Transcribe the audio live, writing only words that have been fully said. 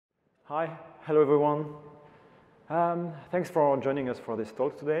Hi, hello everyone. Thanks for joining us for this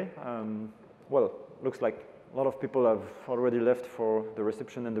talk today. Well, looks like a lot of people have already left for the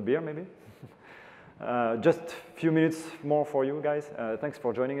reception and the beer, maybe. Just a few minutes more for you guys. Thanks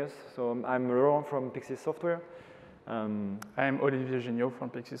for joining us. So I'm Laurent from PiXYZ Software. I'm Olivier Giniaux from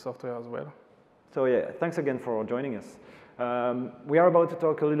PiXYZ Software as well. So yeah, thanks again for joining us. We are about to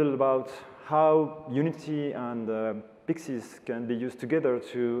talk a little about how Unity and PiXYZ can be used together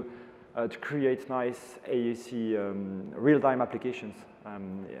to create nice AEC real-time applications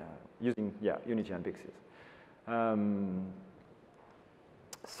using Unity and PiXYZ.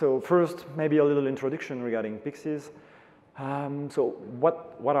 So first, maybe a little introduction regarding PiXYZ. So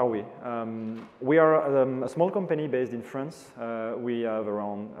what are we? We are a small company based in France. We have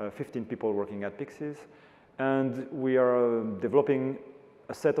around 15 people working at PiXYZ, and we are developing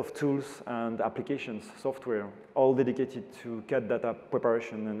a set of tools and applications, software, all dedicated to CAD data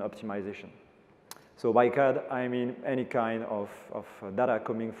preparation and optimization. So by CAD, I mean any kind of data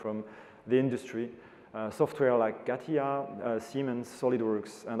coming from the industry, software like CATIA, Siemens,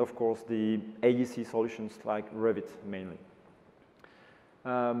 SolidWorks, and of course the AEC solutions like Revit mainly.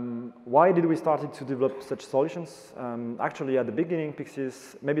 Why did we start to develop such solutions? Actually, at the beginning,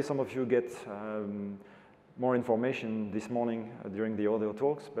 PiXYZ, maybe some of you get more information this morning during the other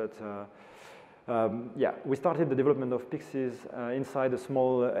talks, but yeah, we started the development of PiXYZ inside a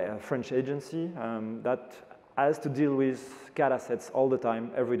small French agency that has to deal with CAD assets all the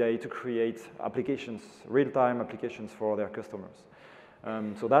time, every day, to create applications, real-time applications for their customers.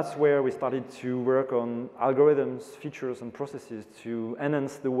 So that's where we started to work on algorithms, features, and processes to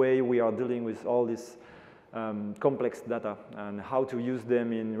enhance the way we are dealing with all this complex data and how to use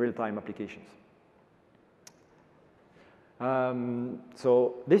them in real-time applications.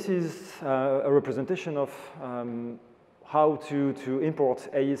 So this is a representation of how to import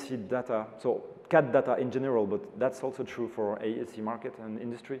AEC data, so CAD data in general, but that's also true for AEC market and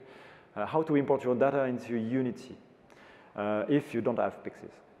industry, how to import your data into Unity if you don't have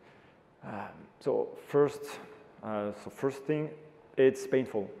PiXYZ. So first thing, it's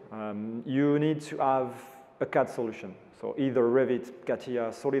painful. You need to have a CAD solution. So either Revit,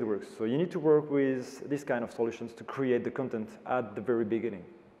 CATIA, SolidWorks. So you need to work with this kind of solutions to create the content at the very beginning.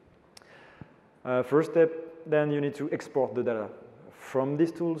 First step, then you need to export the data. From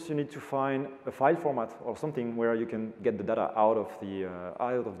these tools, you need to find a file format or something where you can get the data out of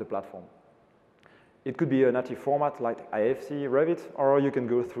the platform. It could be a native format like IFC, Revit, or you can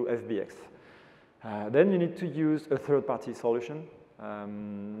go through FBX. Then you need to use a third-party solution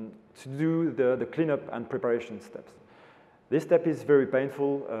to do the cleanup and preparation steps. This step is very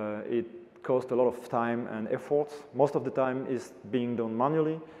painful. It costs a lot of time and effort. Most of the time is being done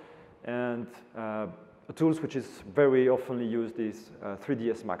manually. And the tools which is very often used is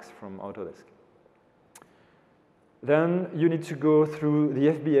 3ds Max from Autodesk. Then you need to go through the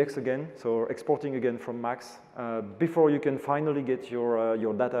FBX again, so exporting again from Max, before you can finally get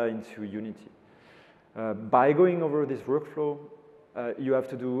your data into Unity. By going over this workflow, you have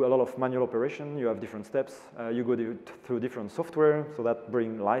to do a lot of manual operation. You have different steps. You go through different software, so that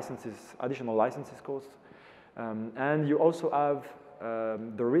bring licenses, additional licenses costs. And you also have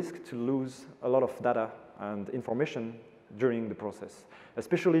the risk to lose a lot of data and information during the process,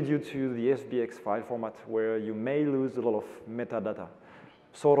 especially due to the FBX file format, where you may lose a lot of metadata,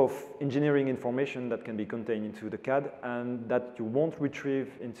 sort of engineering information that can be contained into the CAD and that you won't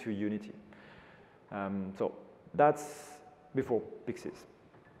retrieve into Unity. So that's before PiXYZ.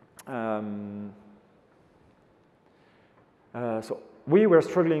 So we were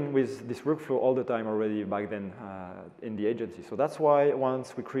struggling with this workflow all the time already back then in the agency. So that's why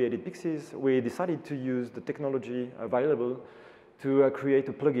once we created PiXYZ, we decided to use the technology available to create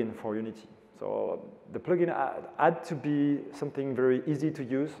a plugin for Unity. So the plugin had to be something very easy to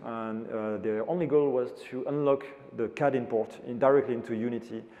use, and the only goal was to unlock the CAD import directly into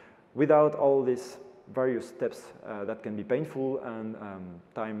Unity without all these various steps that can be painful and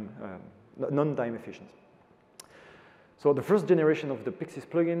non-time efficient. So the first generation of the PiXYZ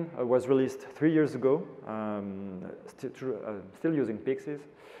plugin was released 3 years ago, still using PiXYZ.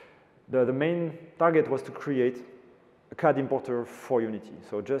 The main target was to create a CAD importer for Unity.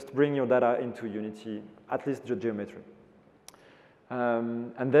 So just bring your data into Unity, at least the geometry.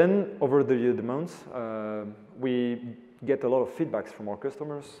 And then over the months, we get a lot of feedbacks from our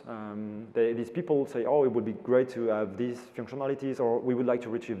customers. These people say, oh, it would be great to have these functionalities, or we would like to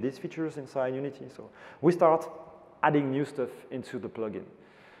retrieve these features inside Unity. So we start adding new stuff into the plugin.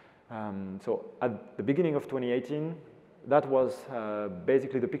 So at the beginning of 2018, that was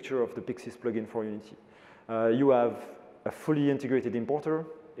basically the picture of the PiXYZ plugin for Unity. You have a fully integrated importer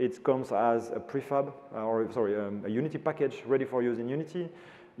It comes as a prefab, a Unity package ready for use in Unity.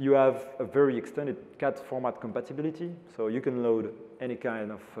 You have a very extended CAD format compatibility, so you can load any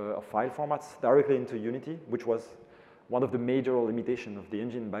kind of file formats directly into Unity, which was one of the major limitations of the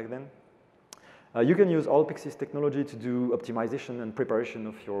engine back then. You can use all PiXYZ technology to do optimization and preparation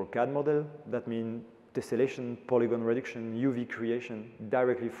of your CAD model. That means tessellation, polygon reduction, UV creation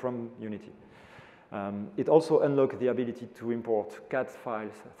directly from Unity. It also unlocks the ability to import CAD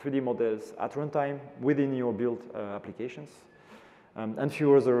files, 3D models at runtime within your build applications, and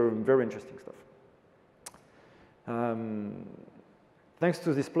few other very interesting stuff. Thanks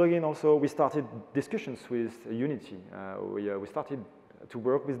to this plugin also, we started discussions with Unity. We started to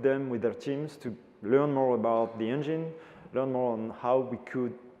work with them, with their teams, to learn more about the engine, learn more on how we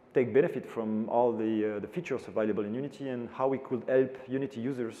could take benefit from all the features available in Unity and how we could help Unity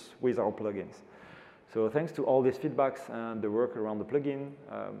users with our plugins. So thanks to all these feedbacks and the work around the plugin,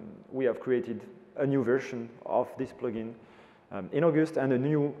 we have created a new version of this plugin in August and a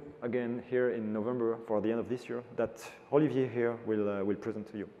new, again, here in November for the end of this year that Olivier here will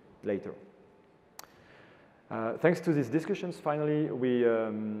present to you later. Thanks to these discussions, finally,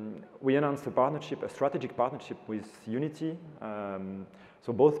 we announced a partnership, a strategic partnership with Unity.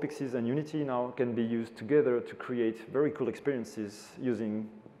 So both PiXYZ and Unity now can be used together to create very cool experiences using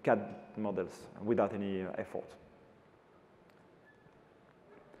CAD models without any effort.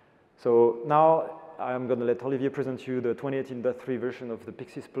 So now I'm going to let Olivier present you the 2018.3 version of the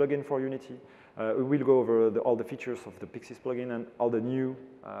PiXYZ plugin for Unity. We will go over all the features of the PiXYZ plugin and all the new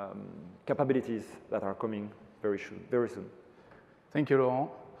capabilities that are coming very soon. Thank you, Laurent.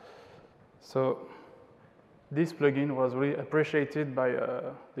 So this plugin was really appreciated by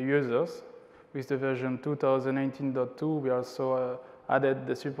the users. With the version 2019.2, we also added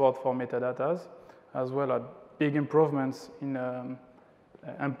the support for metadatas, as well as big improvements in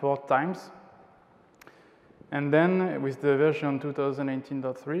import times. And then with the version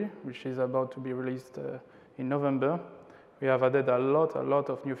 2018.3, which is about to be released in November, we have added a lot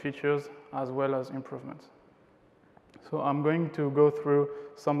of new features as well as improvements. So I'm going to go through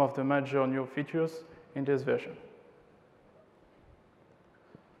some of the major new features in this version.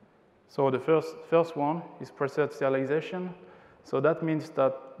 So the first one is preset serialization. So that means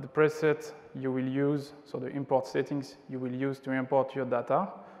that the preset you will use, so the import settings you will use to import your data,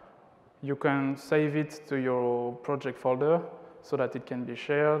 you can save it to your project folder so that it can be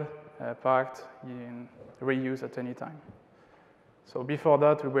shared, packed, and reused at any time. So before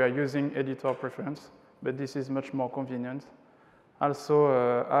that, we were using editor preference, but this is much more convenient.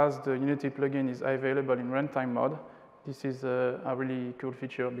 Also, as the Unity plugin is available in runtime mode, this is a really cool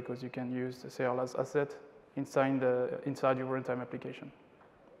feature because you can use the serialized asset inside your runtime application.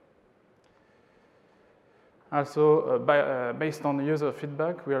 Also, based on user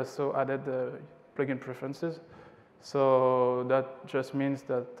feedback, we also added plugin preferences. So that just means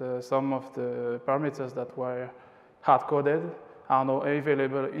that some of the parameters that were hard-coded are now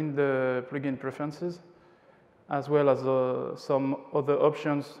available in the plugin preferences, as well as some other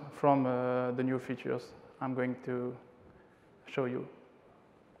options from the new features I'm going to show you.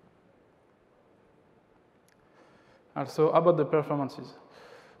 Also, about the performances.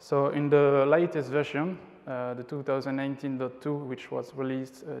 So in the latest version, the 2019.2, which was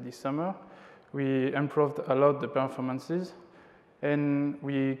released this summer, we improved a lot the performances, and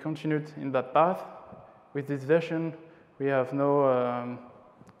we continued in that path. With this version, we have now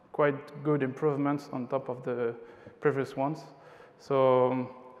quite good improvements on top of the previous ones. So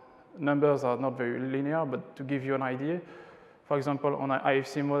numbers are not very linear, but to give you an idea, for example, on an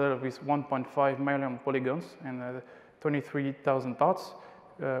IFC model with 1.5 million polygons and 23,000 parts,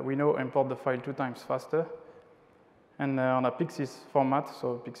 we now import the file 2 times faster. And on a PiXYZ format,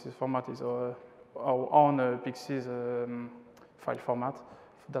 so PiXYZ format is our own PiXYZ file format,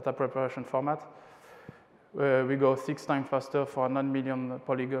 data preparation format, we go 6 times faster for a 9 million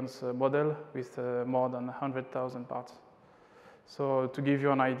polygons model with more than 100,000 parts. So to give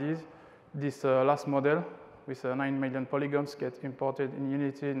you an idea, this last model with 9 million polygons gets imported in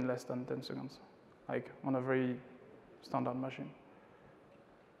Unity in less than 10 seconds, like on a very standard machine.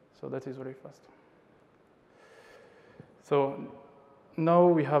 So that is really fast. So now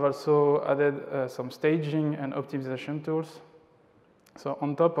we have also added some staging and optimization tools. So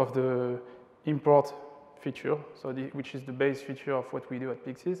on top of the import feature, so which is the base feature of what we do at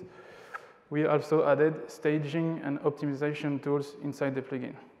PiXYZ, we also added staging and optimization tools inside the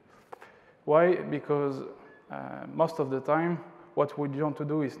plugin. Why? Because most of the time, what we want to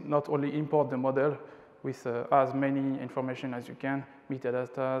do is not only import the model with as many information as you can,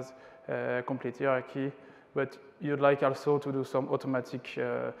 metadatas, complete hierarchy, but you'd like also to do some automatic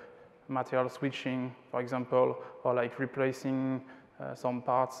material switching, for example, or like replacing some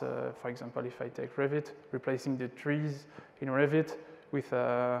parts, for example, if I take Revit, replacing the trees in Revit with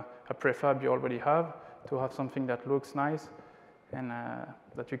a prefab you already have to have something that looks nice and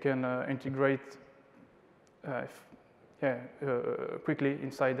that you can integrate quickly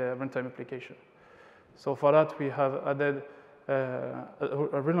inside the runtime application. So for that, we have added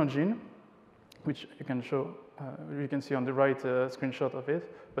a real engine, which you can show. You can see on the right screenshot of it,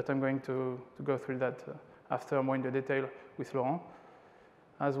 but I'm going to go through that after more in the detail with Laurent,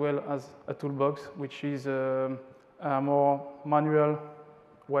 as well as a toolbox, which is a more manual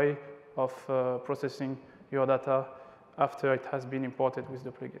way of processing your data after it has been imported with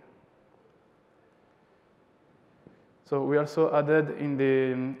the plugin. So we also added in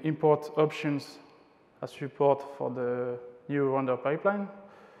the import options a support for the new render pipeline.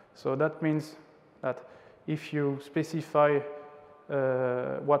 So that means that if you specify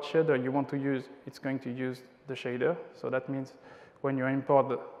what shader you want to use, it's going to use the shader. So that means when you import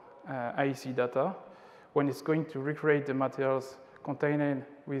the IEC data, when it's going to recreate the materials contained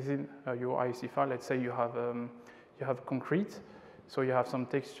within your IEC file, let's say you have concrete, so you have some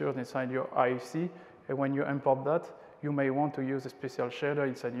textures inside your IEC, and when you import that, you may want to use a special shader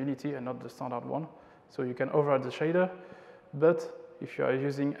inside Unity and not the standard one. So you can override the shader, but if you are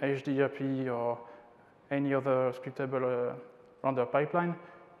using HDRP or any other scriptable render pipeline,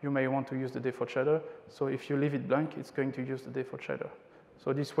 you may want to use the default shader. So if you leave it blank, it's going to use the default shader.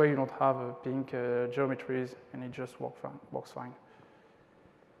 So this way you don't have pink geometries and it just works fine.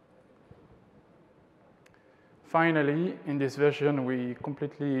 Finally, in this version, we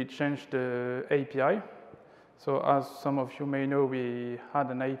completely changed the API. So as some of you may know, we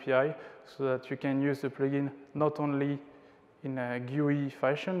had an API so that you can use the plugin not only in a GUI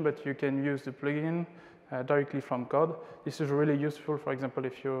fashion, but you can use the plugin directly from code. This is really useful, for example,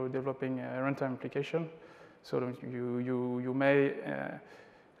 if you're developing a runtime application. So you may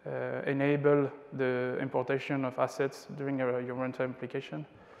enable the importation of assets during your runtime application.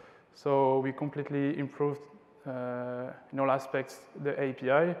 So we completely improved in all aspects the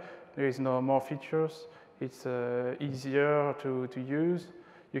API. There is no more features. It's easier to use.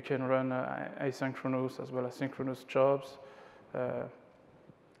 You can run asynchronous as well as synchronous jobs.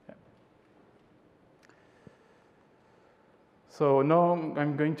 So now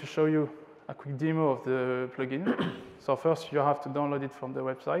I'm going to show you a quick demo of the plugin. So first you have to download it from the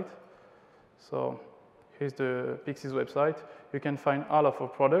website. So here's the PiXYZ website. You can find all of our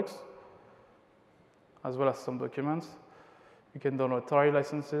products as well as some documents. You can download TARI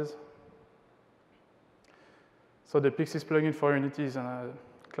licenses. So the PiXYZ plugin for Unity is a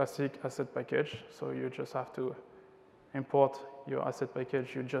classic asset package. So you just have to import your asset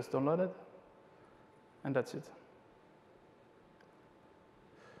package you just downloaded, and that's it.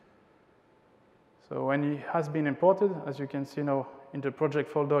 So when it has been imported, as you can see now in the project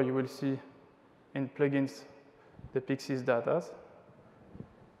folder, you will see in plugins the PiXYZ data.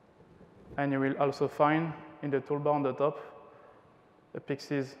 And you will also find in the toolbar on the top the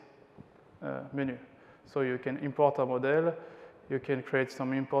PiXYZ menu. So you can import a model, you can create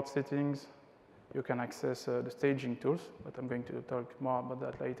some import settings, you can access the staging tools, but I'm going to talk more about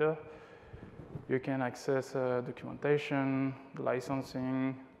that later. You can access documentation,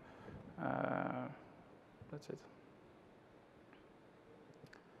 licensing, that's it.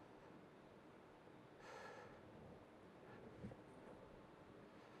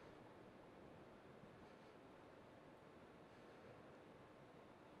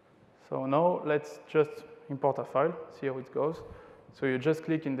 So now let's just import a file, see how it goes. So you just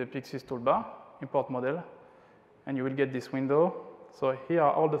click in the PiXYZ toolbar, import model, and you will get this window. So here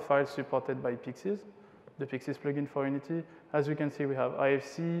are all the files supported by PiXYZ, the PiXYZ plugin for Unity. As you can see, we have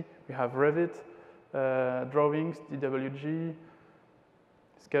IFC, we have Revit, drawings, DWG,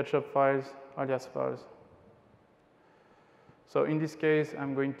 SketchUp files, alias files. So in this case,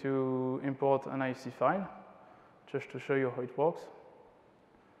 I'm going to import an IFC file, just to show you how it works.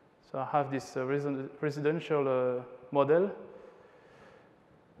 So I have this residential model.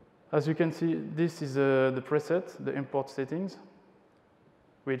 As you can see, this is the preset, the import settings,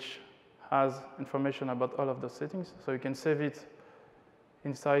 which has information about all of those settings. So you can save it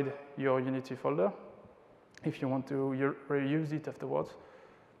inside your Unity folder if you want to reuse it afterwards.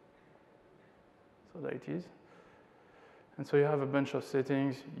 So there it is. And so you have a bunch of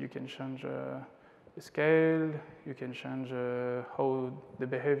settings. You can change the scale, you can change how the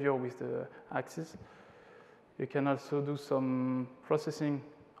behavior with the axis. You can also do some processing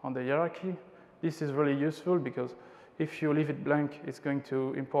on the hierarchy. This is really useful because if you leave it blank, it's going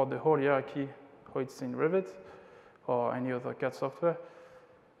to import the whole hierarchy how it's in Revit or any other CAD software.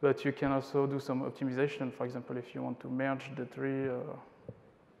 But you can also do some optimization. For example, if you want to merge the tree.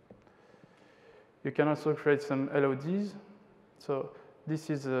 You can also create some LODs. So this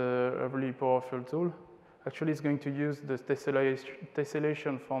is a really powerful tool. Actually, it's going to use the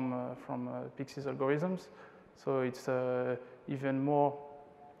tessellation from PiXYZ algorithms. So it's even more,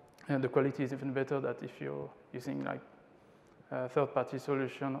 and the quality is even better than if you're using like third-party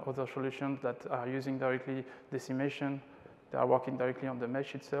solution, other solutions that are using directly decimation. They are working directly on the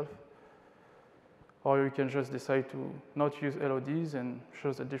mesh itself. Or you can just decide to not use LODs and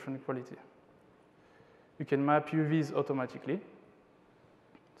shows a different quality. You can map UVs automatically.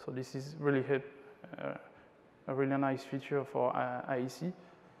 So this is really a really nice feature for IEC.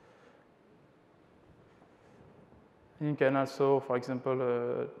 You can also, for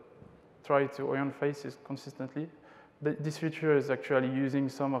example, try to orient faces consistently. This feature is actually using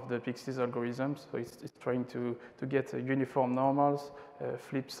some of the PiXYZ algorithms. So it's trying to get uniform normals,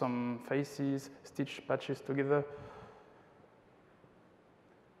 flip some faces, stitch patches together.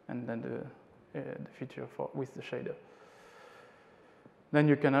 And then the feature with the shader. Then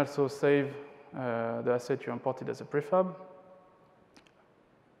you can also save the asset you imported as a prefab.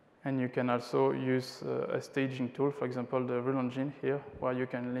 And you can also use a staging tool, for example, the rule engine here, where you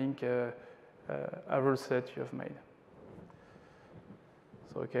can link a rule set you have made.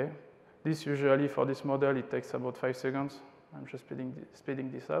 So, okay. This usually, for this model, it takes about 5 seconds. I'm just speeding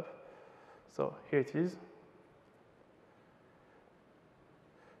this up. So here it is.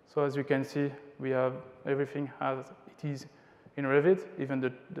 So as you can see, we have everything as it is in Revit, even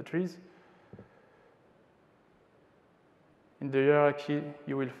the trees. In the hierarchy,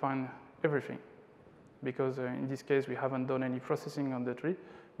 you will find everything, because in this case, we haven't done any processing on the tree,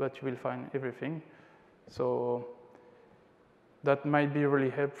 but you will find everything. So that might be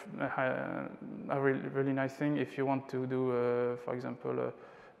really a really nice thing if you want to do, for example,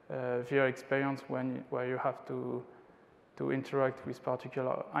 a VR experience where you have to interact with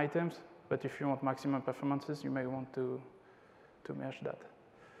particular items. But if you want maximum performances, you may want to merge that.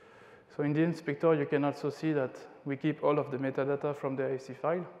 So in the inspector, you can also see that we keep all of the metadata from the IEC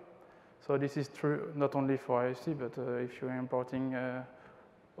file. So this is true not only for IEC, but if you're importing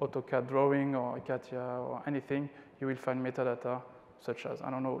AutoCAD drawing or CATIA or anything, you will find metadata such as, I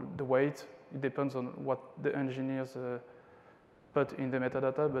don't know, the weight. It depends on what the engineers put in the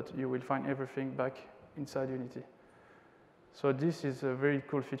metadata, but you will find everything back inside Unity. So this is a very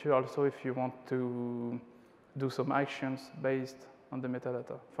cool feature also if you want to do some actions based on the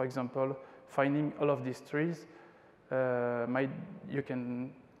metadata. For example, finding all of these trees, you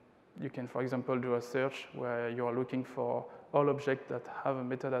can, for example, do a search where you are looking for all objects that have a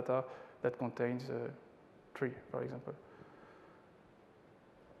metadata that contains a tree, for example.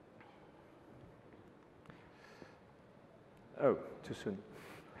 Oh, too soon.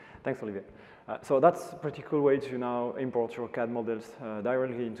 Thanks, Olivier. So that's a pretty cool way to now import your CAD models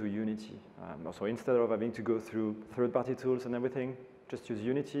directly into Unity. So instead of having to go through third-party tools and everything, just use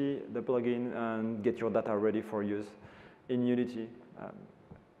Unity, the plugin, and get your data ready for use in Unity.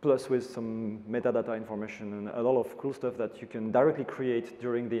 Plus with some metadata information and a lot of cool stuff that you can directly create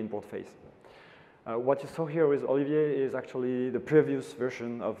during the import phase. What you saw here with Olivier is actually the previous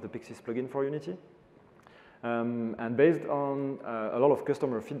version of the PiXYZ plugin for Unity. And based on a lot of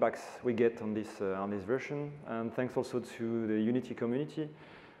customer feedbacks we get on this version, and thanks also to the Unity community,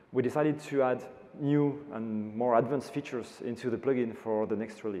 we decided to add new and more advanced features into the plugin for the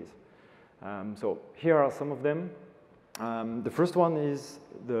next release. So here are some of them. The first one is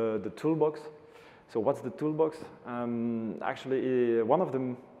the toolbox. So what's the toolbox? Actually, one of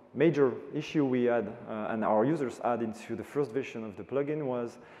the major issue we had and our users had into the first version of the plugin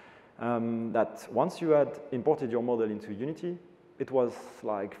was that once you had imported your model into Unity, it was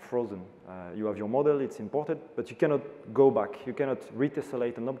like frozen. You have your model, it's imported, but you cannot go back. You cannot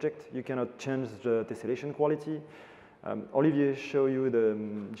retessellate an object. You cannot change the tessellation quality. Olivier showed you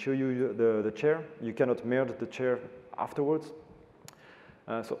the chair. You cannot merge the chair afterwards.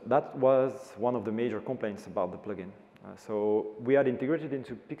 So that was one of the major complaints about the plugin. So we had integrated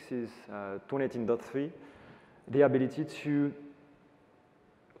into PiXYZ 2018.3 the ability to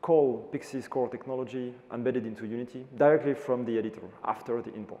call PiXYZ core technology embedded into Unity directly from the editor after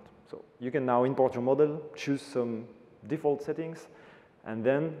the import. So you can now import your model, choose some default settings, and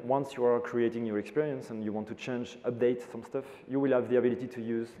then once you are creating your experience and you want to change, update some stuff, you will have the ability to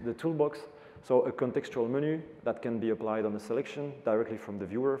use the toolbox, so a contextual menu that can be applied on a selection directly from the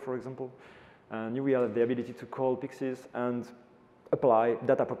viewer, for example. And you will have the ability to call PiXYZ and apply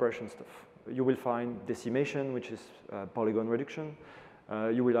data preparation stuff. You will find decimation, which is polygon reduction,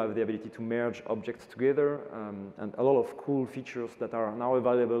 You will have the ability to merge objects together, and a lot of cool features that are now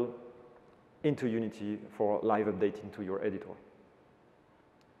available into Unity for live updating to your editor.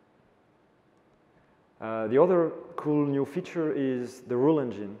 The other cool new feature is the rule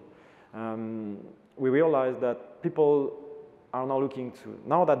engine. We realized that people are now looking to,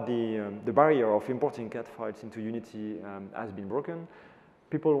 now that the barrier of importing CAD files into Unity has been broken,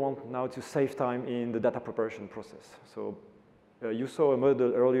 people want now to save time in the data preparation process. So you saw a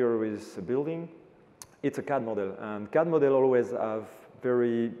model earlier with a building. It's a CAD model, and CAD model always have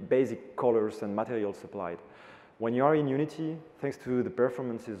very basic colors and materials supplied. When you are in Unity, thanks to the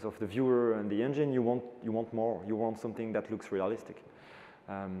performances of the viewer and the engine, you want more. You want something that looks realistic.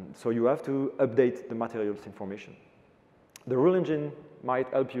 So you have to update the materials information. The rule engine might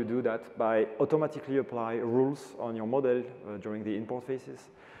help you do that by automatically apply rules on your model during the import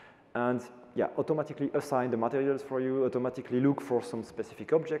phases, and automatically assign the materials for you, automatically look for some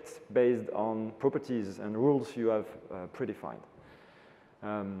specific objects based on properties and rules you have predefined.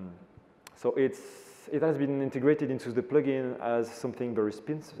 So it has been integrated into the plugin as something very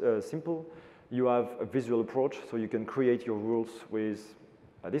simple. You have a visual approach, so you can create your rules with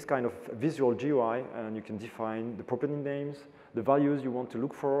this kind of visual GUI, and you can define the property names, the values you want to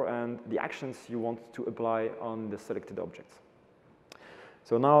look for, and the actions you want to apply on the selected objects.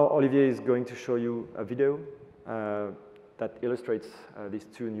 So now Olivier is going to show you a video that illustrates these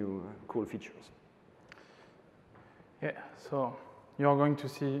two new cool features. Yeah, so you're going to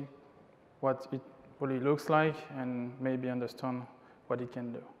see what it really looks like and maybe understand what it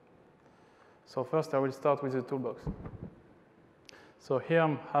can do. So first I will start with the toolbox. So here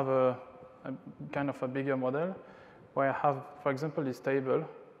I have a kind of a bigger model where I have, for example, this table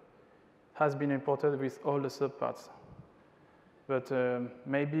has been imported with all the subparts. But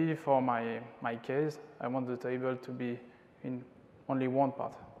maybe for my case, I want the table to be in only one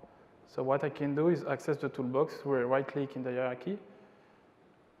part. So what I can do is access the toolbox through a right-click in the hierarchy.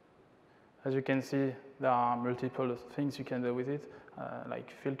 As you can see, there are multiple things you can do with it,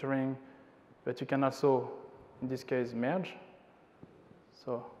 like filtering, but you can also, in this case, merge.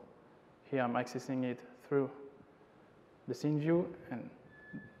 So here I'm accessing it through the scene view, and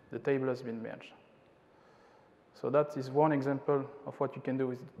the table has been merged. So that is one example of what you can do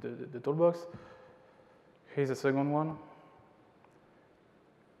with the toolbox. Here's a second one.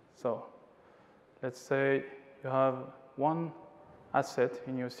 So let's say you have one asset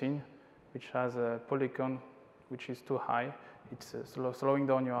in your scene which has a polygon which is too high. It's slowing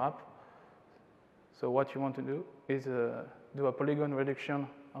down your app. So what you want to do is do a polygon reduction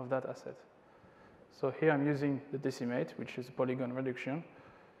of that asset. So here I'm using the decimate, which is polygon reduction.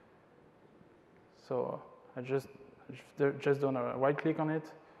 So I just done a right click on it,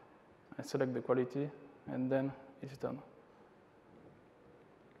 I select the quality, and then it's done.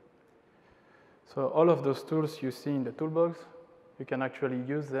 So all of those tools you see in the toolbox, you can actually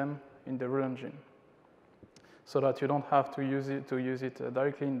use them in the rule engine, so that you don't have to use it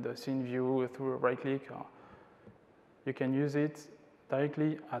directly in the scene view through a right click. Or you can use it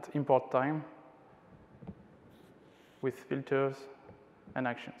directly at import time with filters and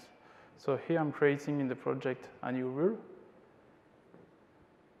actions. So here I'm creating in the project a new rule.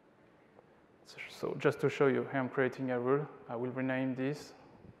 So just to show you, here I'm creating a rule. I will rename this.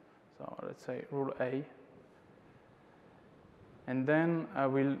 So let's say rule A. And then I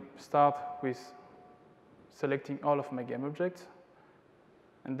will start with selecting all of my game objects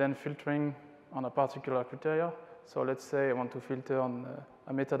and then filtering on a particular criteria. So let's say I want to filter on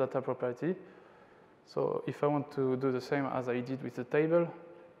a metadata property. So if I want to do the same as I did with the table,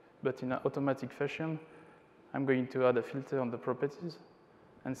 but in an automatic fashion, I'm going to add a filter on the properties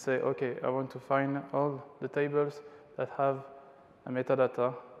and say, okay, I want to find all the tables that have a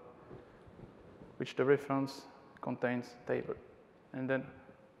metadata which the reference contains table. And then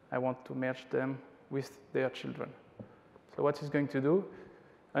I want to merge them with their children. So what it's going to do,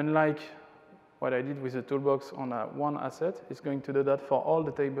 unlike what I did with the toolbox on one asset, it's going to do that for all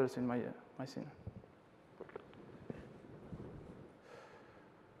the tables in my scene.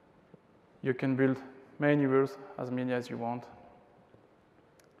 You can build many rules, as many as you want.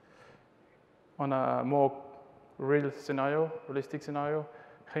 On a more realistic scenario,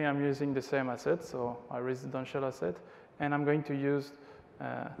 here I'm using the same asset, so a residential asset, and I'm going to use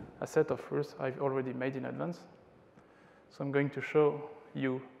a set of rules I've already made in advance. So I'm going to show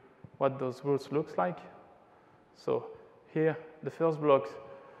you what those rules looks like. So here, the first blocks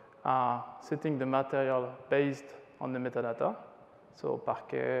are setting the material based on the metadata. So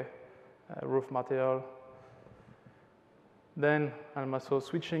parquet, roof material. Then I'm also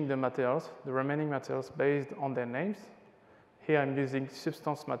switching the materials, the remaining materials, based on their names. Here I'm using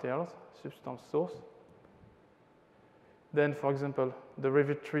substance materials, substance source. Then, for example, the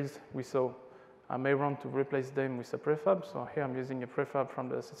Revit trees we saw, I may want to replace them with a prefab. So here I'm using a prefab from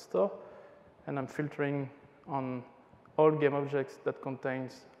the asset store, and I'm filtering on all game objects that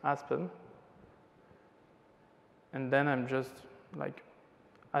contains Aspen. And then I'm just like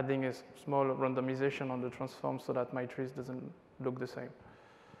adding a small randomization on the transform so that my trees doesn't look the same.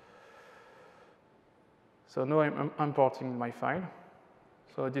 So now I'm importing my file.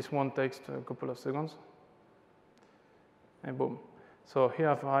 So this one takes a couple of seconds. And boom. So here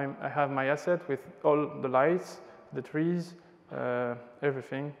I have my asset with all the lights, the trees,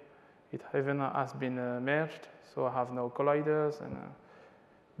 everything. It even has been merged, so I have no colliders. And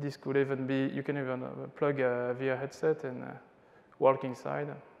this could even be, you can even plug a VR headset and walk inside.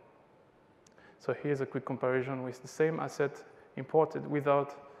 So here's a quick comparison with the same asset imported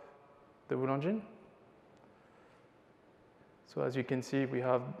without the rule engine. So as you can see, we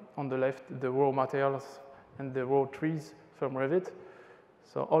have on the left the raw materials and the raw trees from Revit.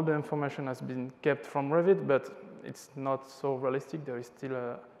 So all the information has been kept from Revit, but it's not so realistic. There is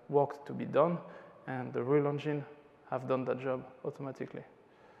still work to be done, and the real engine have done that job automatically.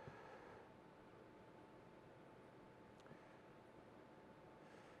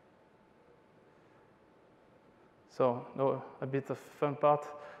 So now a bit of fun part.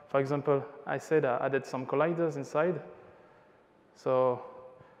 For example, I said I added some colliders inside. So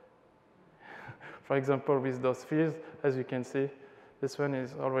for example, with those fields, as you can see, this one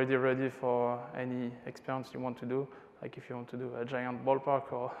is already ready for any experience you want to do. Like if you want to do a giant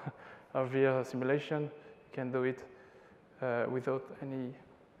ballpark or a VR simulation, you can do it without any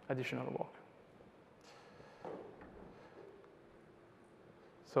additional work.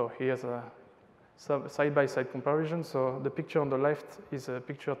 So here's a side-by-side comparison. So the picture on the left is a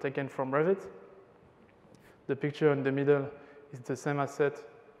picture taken from Revit. The picture in the middle is the same asset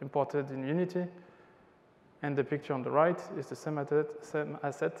imported in Unity. And the picture on the right is the same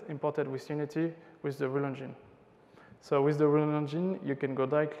asset imported with Unity with the real engine. So with the real engine, you can go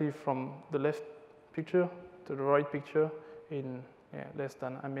directly from the left picture to the right picture in less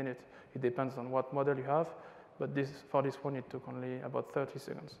than a minute. It depends on what model you have, but for this one, it took only about 30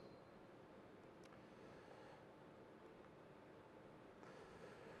 seconds.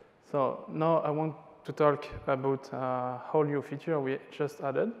 So now I want to talk about a whole new feature we just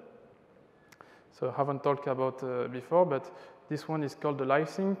added. So I haven't talked about before, but this one is called the live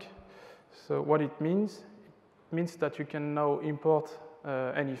sync. So what it means that you can now import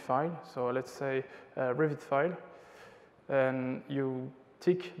any file. So let's say a Revit file, and you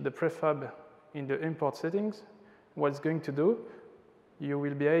tick the prefab in the import settings. What it's going to do, you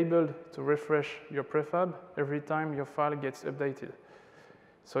will be able to refresh your prefab every time your file gets updated.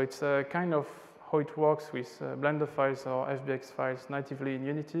 So it's kind of how it works with Blender files or FBX files natively in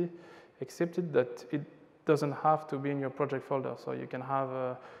Unity, except that it doesn't have to be in your project folder. So you can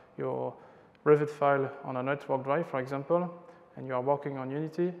have your Revit file on a network drive, for example, and you are working on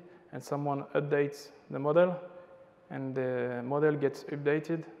Unity, and someone updates the model, and the model gets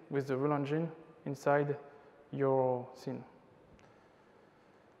updated with the real engine inside your scene.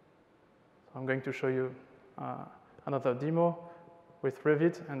 So I'm going to show you another demo with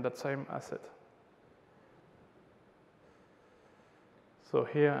Revit and that same asset. So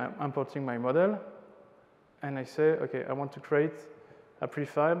here I'm importing my model, and I say, okay, I want to create a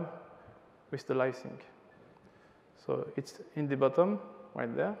prefab with the live sync. So it's in the bottom,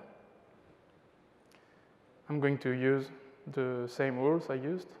 right there. I'm going to use the same rules I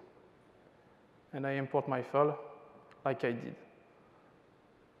used, and I import my file like I did.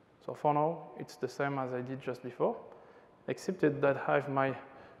 So for now, it's the same as I did just before, except that I have my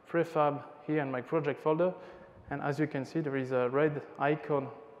prefab here in my project folder. And as you can see, there is a red icon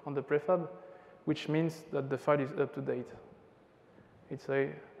on the prefab, which means that the file is up to date. It's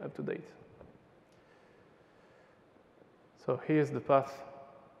up to date. So here's the path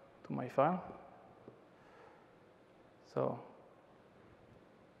to my file. So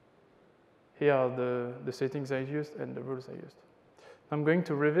here are the settings I used and the rules I used. I'm going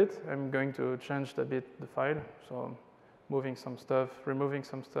to Revit. I'm going to change a bit the file. So moving some stuff, removing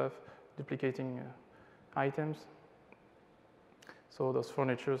some stuff, duplicating items. So those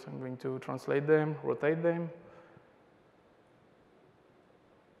furnitures, I'm going to translate them, rotate them.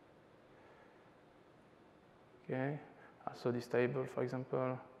 Okay, so this table, for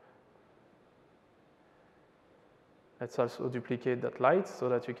example. Let's also duplicate that light so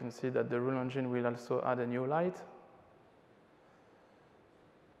that you can see that the rule engine will also add a new light.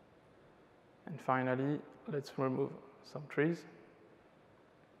 And finally, let's remove some trees.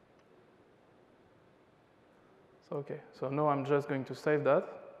 So, okay, so now I'm just going to save that.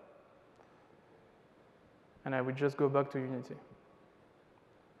 And I will just go back to Unity.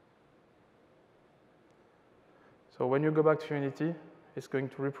 So when you go back to Unity, it's going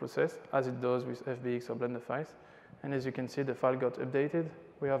to reprocess, as it does with FBX or Blender files. And as you can see, the file got updated.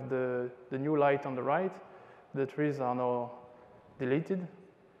 We have the new light on the right. The trees are now deleted.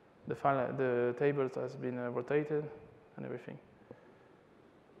 The tables has been rotated and everything.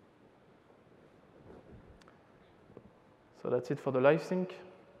 So that's it for the live sync.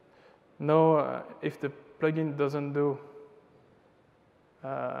 Now, if the plugin doesn't do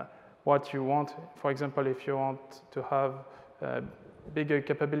what you want, for example, if you want to have bigger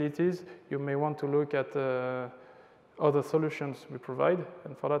capabilities, you may want to look at other solutions we provide.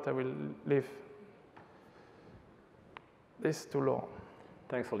 And for that, I will leave this to Laurent.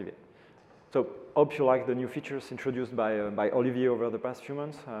 Thanks, Olivier. So, hope you like the new features introduced by Olivier over the past few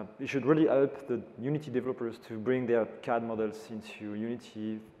months. It should really help the Unity developers to bring their CAD models into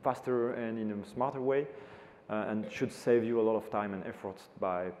Unity faster and in a smarter way, and should save you a lot of time and effort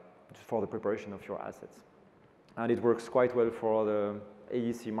for the preparation of your assets. And it works quite well for the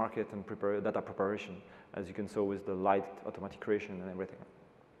AEC market and data preparation, as you can see with the light automatic creation and everything.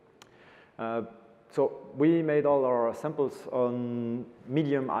 So we made all our samples on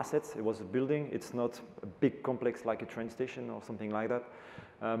medium assets. It was a building. It's not a big complex like a train station or something like that.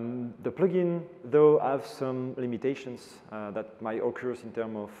 The plugin, though, has some limitations that might occur in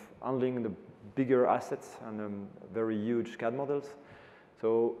terms of handling the bigger assets and very huge CAD models.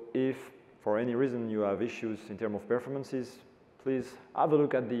 So if, for any reason, you have issues in terms of performances, please have a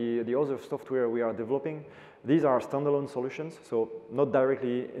look at the other software we are developing. These are standalone solutions, so not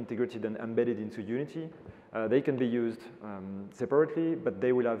directly integrated and embedded into Unity. They can be used separately, but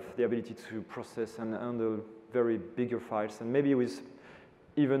they will have the ability to process and handle very bigger files, and maybe with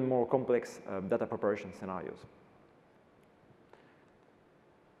even more complex data preparation scenarios.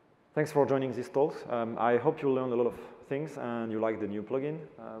 Thanks for joining these talks. I hope you learned a lot of things and you like the new plugin.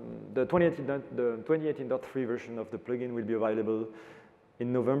 The 2018.3 version of the plugin will be available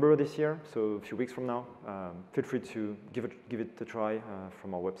in November this year, so a few weeks from now. Feel free to give it a try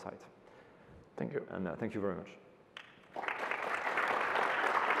from our website. Thank you. And thank you very much.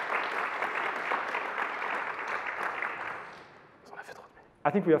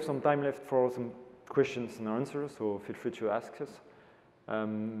 I think we have some time left for some questions and answers, so feel free to ask us.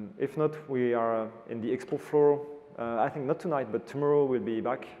 If not, we are in the expo floor. I think not tonight, but tomorrow we'll be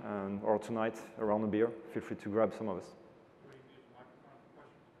back, or tonight around a beer. Feel free to grab some of us.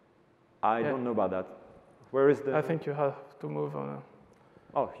 I don't know about that. Where is the? I think you have to move on.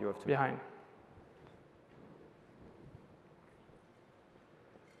 Oh, you have to. Behind.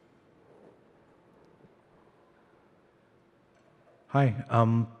 Hi.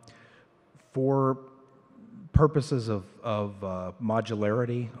 For purposes of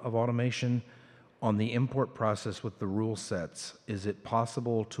modularity of automation, on the import process with the rule sets, is it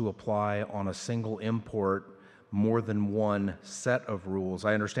possible to apply on a single import more than one set of rules?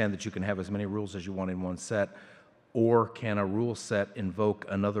 I understand that you can have as many rules as you want in one set, or can a rule set invoke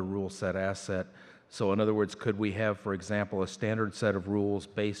another rule set asset? So in other words, could we have, for example, a standard set of rules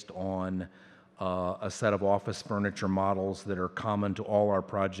based on a set of office furniture models that are common to all our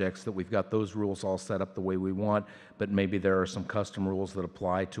projects, that we've got those rules all set up the way we want, but maybe there are some custom rules that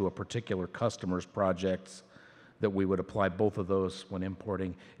apply to a particular customer's projects that we would apply both of those when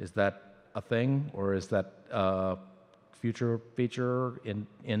importing? Is that a thing, or is that a future feature in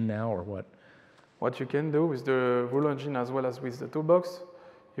now, or what? What you can do with the rule engine as well as with the toolbox,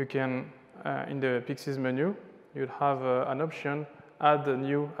 you can, in the PiXYZ menu, you'd have an option, add a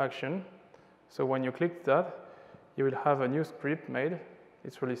new action. So when you click that, you will have a new script made.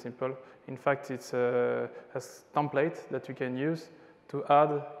 It's really simple. In fact, it's a template that you can use to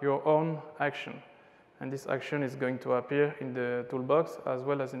add your own action. And this action is going to appear in the toolbox as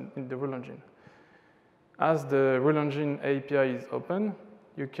well as in the rule engine. As the rule engine API is open,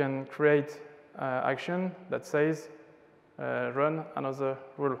 you can create action that says run another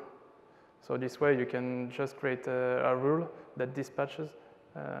rule. So this way you can just create a rule that dispatches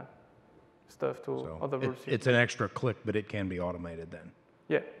stuff to other rules. It's an extra click, but it can be automated then?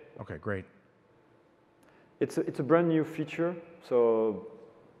 Yeah. Okay, great. It's a brand new feature, so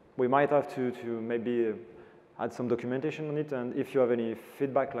we might have to maybe add some documentation on it, and if you have any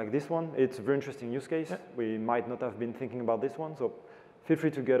feedback like this one, it's a very interesting use case. Yeah. We might not have been thinking about this one, so feel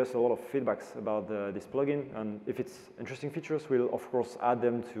free to get us a lot of feedbacks about this plugin, and if it's interesting features, we'll of course add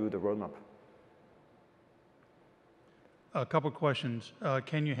them to the roadmap. A couple questions.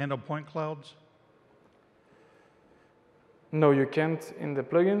 Can you handle point clouds? No, you can't in the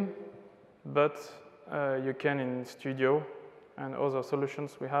plugin, but you can in Studio and other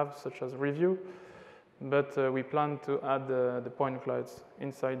solutions we have, such as Review, but we plan to add the point clouds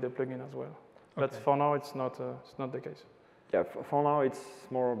inside the plugin as well. But for now, it's not the case. Yeah, for now, it's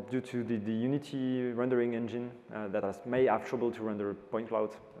more due to the Unity rendering engine that may have trouble to render point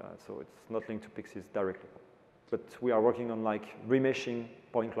cloud, so it's not linked to PiXYZ directly. But we are working on like remeshing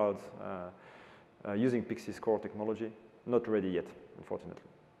point clouds using PiXYZ core technology. Not ready yet, unfortunately.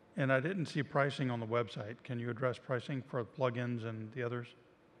 And I didn't see pricing on the website. Can you address pricing for plugins and the others?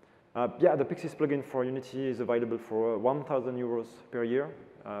 Yeah, the PiXYZ plugin for Unity is available for 1,000 euros per year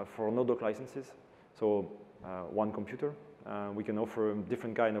for no-doc licenses. So one computer. We can offer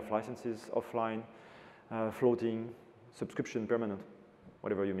different kind of licenses, offline, floating, subscription, permanent,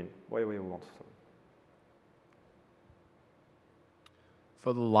 whatever you mean, whatever you want. So.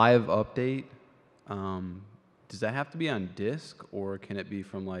 For the live update, does that have to be on disk, or can it be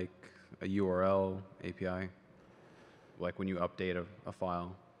from like a URL API, like when you update a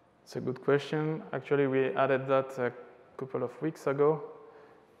file? It's a good question. Actually, we added that a couple of weeks ago.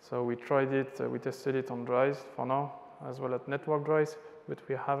 So we tried it, we tested it on drives for now, as well as network drives, but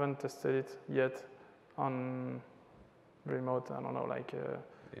we haven't tested it yet on remote, I don't know, like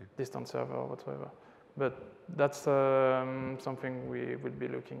distant server or whatsoever. But that's something we will be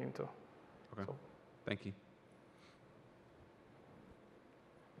looking into. Okay, so. Thank you.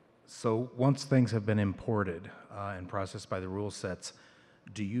 So once things have been imported and processed by the rule sets,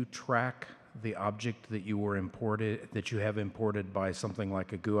 do you track the object that you have imported by something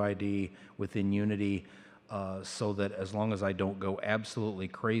like a GUID within Unity, so that as long as I don't go absolutely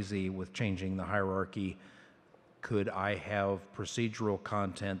crazy with changing the hierarchy, could I have procedural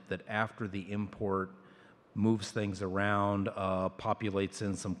content that after the import moves things around, populates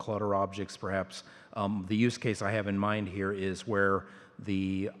in some clutter objects perhaps? The use case I have in mind here is where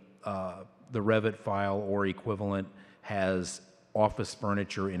the Revit file or equivalent has office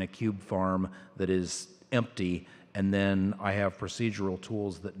furniture in a cube farm that is empty, and then I have procedural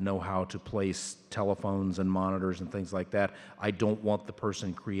tools that know how to place telephones and monitors and things like that. I don't want the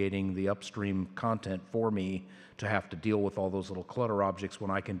person creating the upstream content for me to have to deal with all those little clutter objects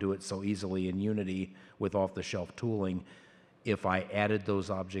when I can do it so easily in Unity with off-the-shelf tooling. If I added those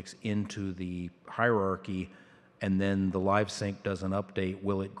objects into the hierarchy and then the live sync does an update,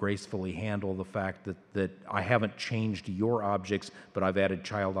 will it gracefully handle the fact that I haven't changed your objects, but I've added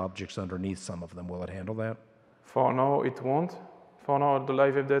child objects underneath some of them? Will it handle that? For now, it won't. For now, the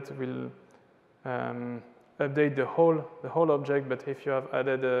live update will update the whole object, but if you have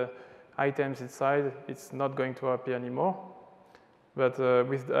added items inside, it's not going to appear anymore. But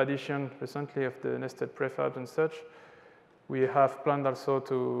with the addition recently of the nested prefabs and such, we have planned also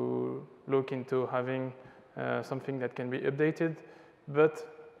to look into having something that can be updated, but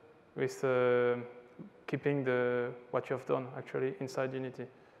with keeping what you have done actually inside Unity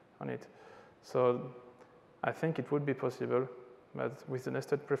on it. So I think it would be possible, but with the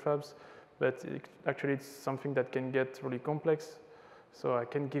nested prefabs, but actually it's something that can get really complex. So I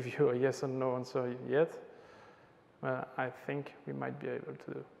can't give you a yes or no answer yet, but I think we might be able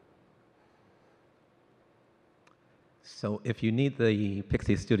to do. So if you need the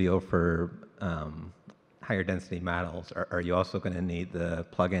PiXYZ Studio for higher density models, are you also going to need the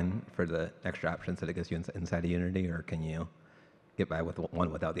plugin for the extra options that it gives you inside of Unity, or can you get by with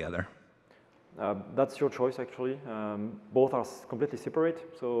one without the other? That's your choice, actually. Both are completely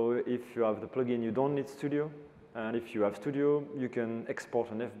separate. So if you have the plugin, you don't need Studio. And if you have Studio, you can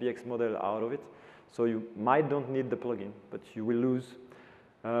export an FBX model out of it. So you might don't need the plugin, but you will lose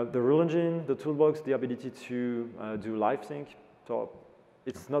the rule engine, the toolbox, the ability to do live sync. So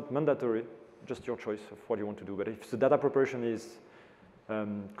it's not mandatory, just your choice of what you want to do. But if the data preparation is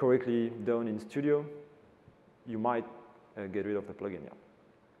correctly done in Studio, you might get rid of the plugin,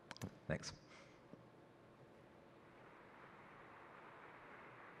 yeah. Thanks.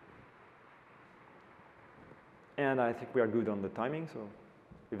 And I think we are good on the timing, so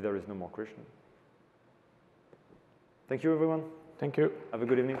if there is no more question. Thank you, everyone. Thank you. Have a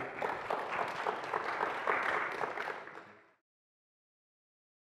good evening.